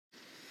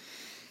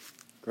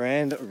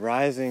Grand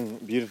rising,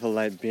 beautiful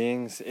light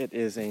beings. It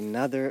is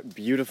another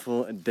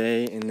beautiful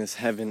day in this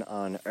heaven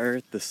on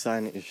earth. The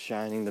sun is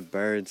shining, the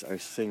birds are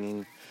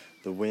singing,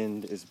 the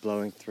wind is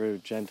blowing through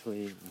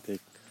gently with a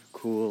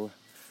cool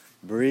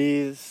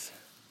breeze.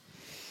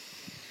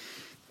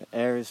 The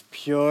air is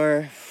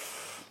pure.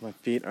 My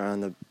feet are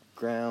on the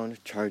ground,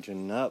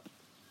 charging up.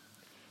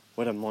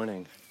 What a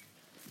morning.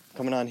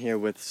 Coming on here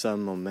with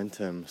some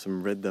momentum,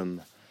 some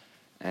rhythm,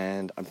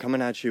 and I'm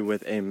coming at you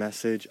with a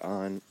message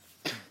on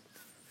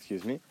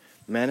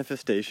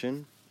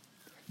manifestation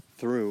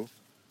through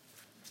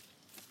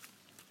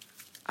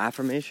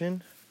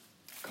affirmation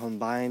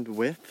combined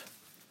with,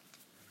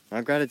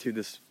 not gratitude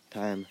this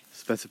time,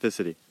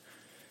 specificity.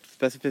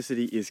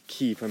 Specificity is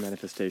key for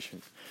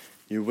manifestation.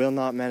 You will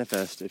not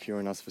manifest if you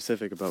are not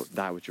specific about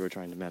that which you are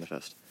trying to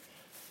manifest.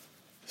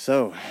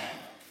 So,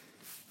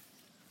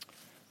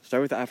 start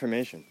with the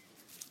affirmation.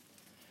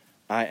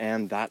 I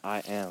am that I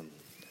am.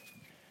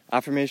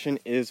 Affirmation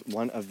is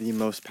one of the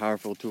most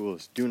powerful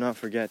tools. Do not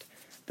forget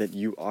that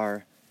you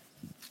are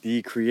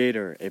the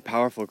creator, a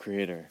powerful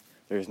creator.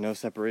 There is no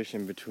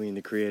separation between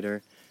the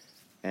creator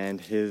and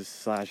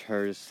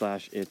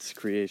his/hers/its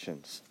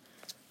creations.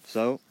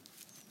 So,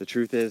 the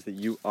truth is that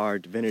you are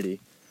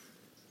divinity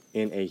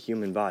in a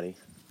human body,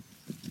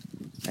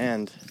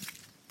 and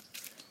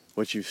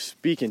what you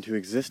speak into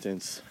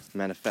existence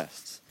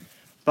manifests.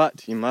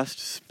 But you must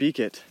speak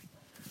it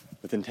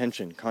with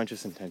intention,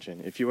 conscious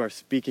intention. If you are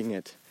speaking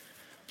it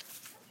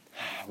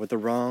with the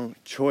wrong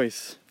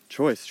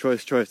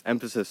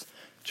emphasis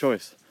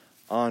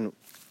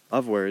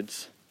of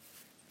words,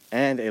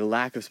 and a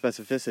lack of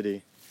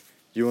specificity,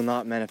 you will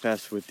not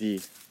manifest with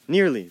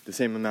nearly the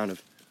same amount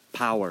of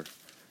power.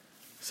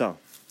 So,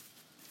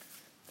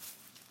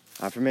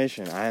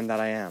 affirmation, I am that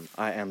I am.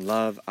 I am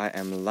love, I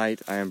am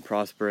light, I am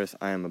prosperous,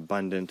 I am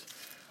abundant,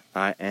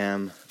 I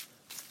am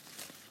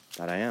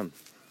that I am.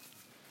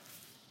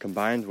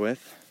 Combined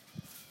with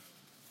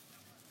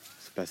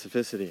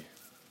specificity.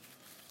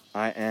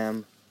 I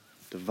am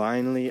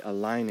divinely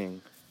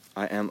aligning.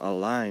 I am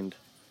aligned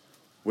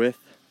with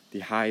the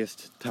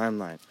highest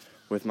timeline,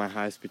 with my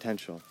highest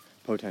potential.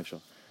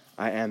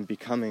 I am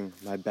becoming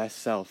my best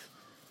self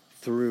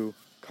through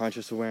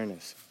conscious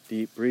awareness,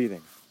 deep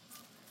breathing.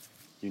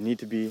 You need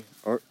to be,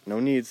 or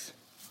no needs,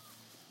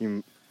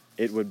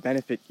 it would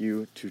benefit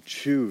you to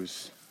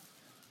choose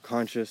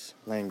conscious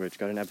language.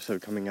 Got an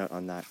episode coming out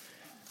on that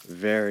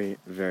very,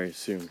 very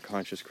soon.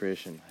 Conscious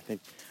creation.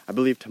 I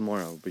believe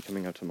tomorrow will be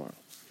coming out tomorrow.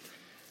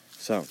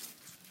 So,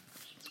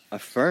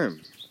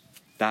 affirm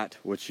that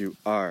which you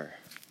are.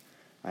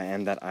 I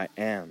am that I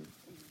am.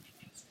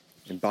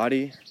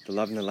 Embody the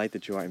love and the light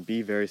that you are, and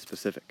be very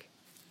specific.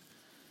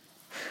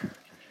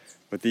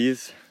 With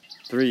these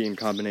three in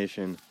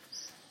combination,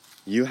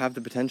 you have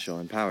the potential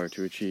and power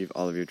to achieve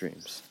all of your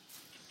dreams.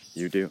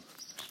 You do.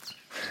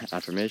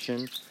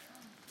 Affirmation,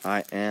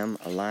 I am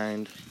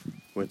aligned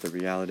with the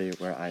reality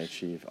where I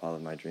achieve all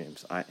of my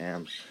dreams. I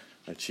am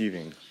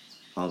achieving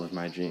all of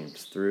my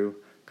dreams through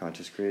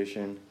conscious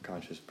creation,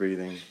 conscious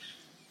breathing.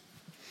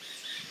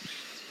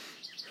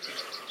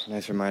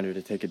 Nice reminder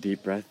to take a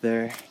deep breath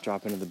there,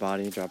 drop into the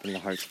body, drop into the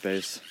heart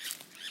space.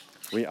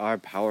 We are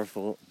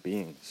powerful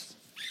beings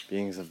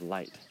of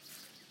light.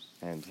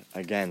 And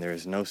again, there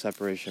is no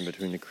separation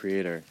between the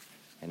creator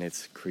and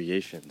its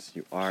creations.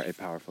 You are a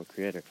powerful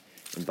creator.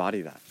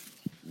 Embody that.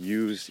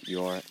 Use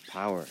your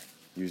power.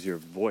 Use your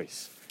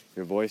voice.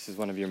 Your voice is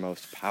one of your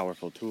most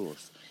powerful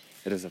tools.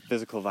 It is a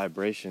physical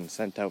vibration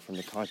sent out from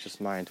the conscious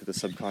mind to the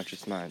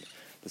subconscious mind.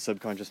 The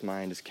subconscious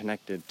mind is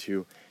connected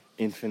to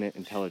infinite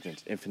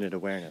intelligence, infinite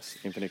awareness,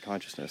 infinite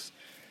consciousness.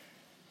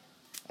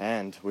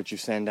 And what you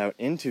send out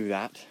into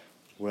that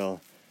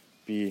will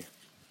be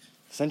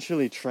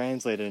essentially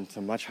translated into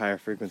much higher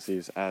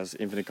frequencies, as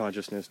infinite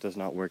consciousness does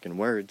not work in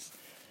words.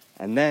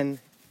 And then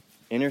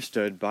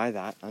understood,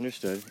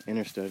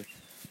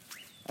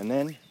 and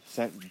then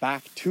sent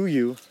back to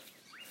you,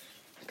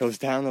 goes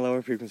down the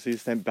lower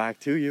frequencies, sent back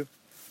to you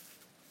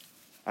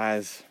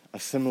as a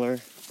similar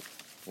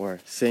or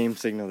same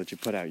signal that you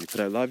put out. You put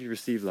out love, you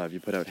receive love. You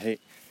put out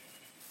hate,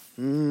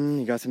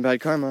 you got some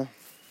bad karma.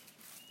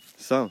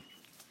 So,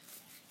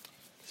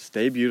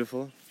 stay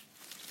beautiful,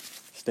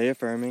 stay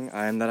affirming.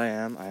 I am that I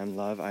am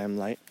love, I am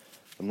light.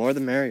 The more the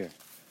merrier.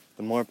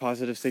 The more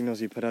positive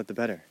signals you put out, the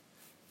better.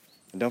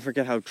 And don't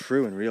forget how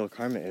true and real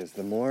karma is.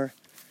 The more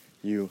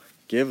you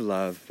give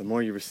love, the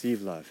more you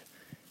receive love.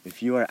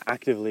 If you are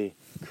actively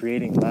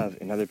creating love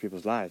in other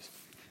people's lives,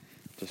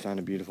 just found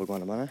a beautiful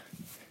guanabana,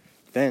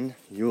 then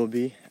you will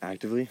be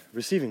actively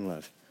receiving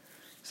love.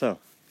 So,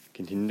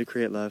 continue to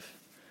create love,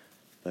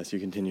 thus you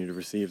continue to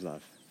receive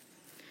love.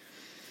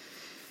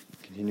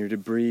 Continue to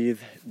breathe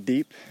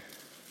deep,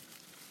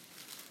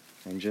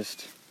 and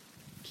just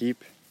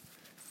keep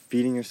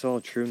feeding your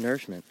soul true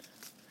nourishment,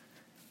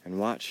 and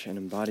watch and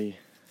embody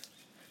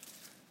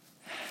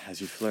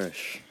as you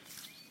flourish.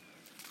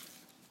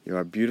 You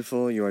are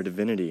beautiful, you are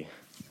divinity,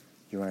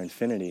 you are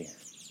infinity,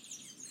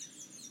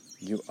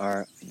 you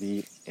are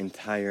the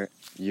entire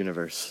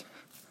universe.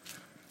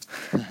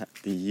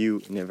 The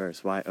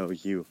universe,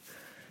 Y-O-U.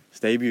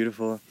 Stay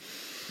beautiful.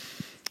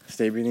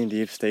 Stay breathing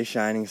deep. Stay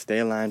shining. Stay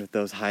aligned with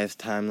those highest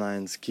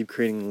timelines. Keep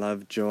creating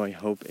love, joy,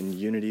 hope, and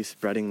unity.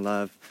 Spreading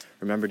love.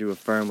 Remember to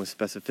affirm with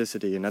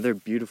specificity. Another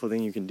beautiful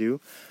thing you can do,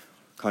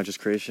 conscious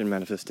creation,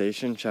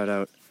 manifestation. Shout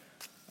out,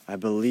 I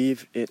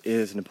believe it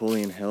is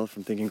Napoleon Hill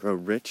from Think and Grow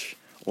Rich,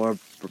 or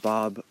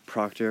Bob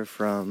Proctor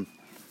from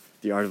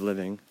The Art of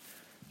Living.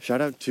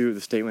 Shout out to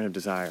the Statement of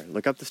Desire.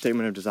 Look up the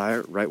Statement of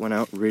Desire, write one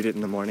out, read it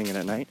in the morning and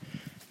at night,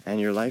 and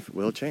your life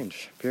will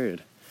change,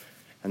 period.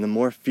 And the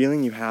more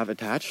feeling you have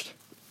attached,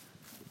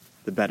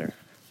 the better.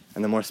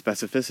 And the more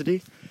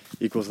specificity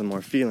equals the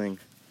more feeling,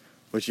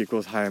 which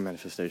equals higher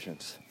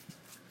manifestations.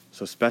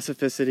 So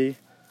specificity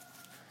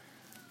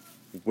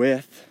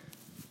with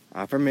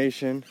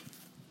affirmation,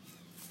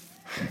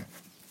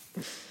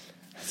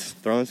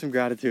 throwing some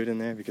gratitude in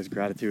there because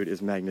gratitude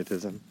is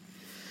magnetism.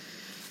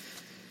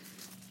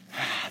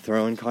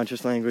 Throw in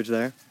conscious language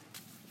there.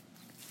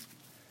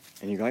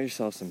 And you got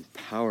yourself some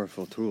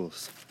powerful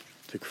tools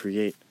to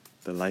create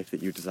the life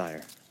that you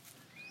desire.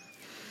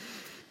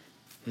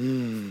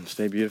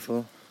 Stay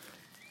beautiful.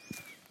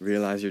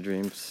 Realize your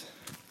dreams.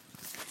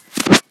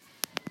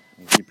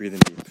 And keep breathing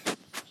deep.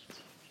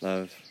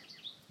 Love,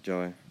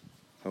 joy,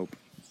 hope,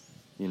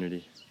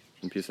 unity,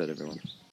 and peace out, everyone.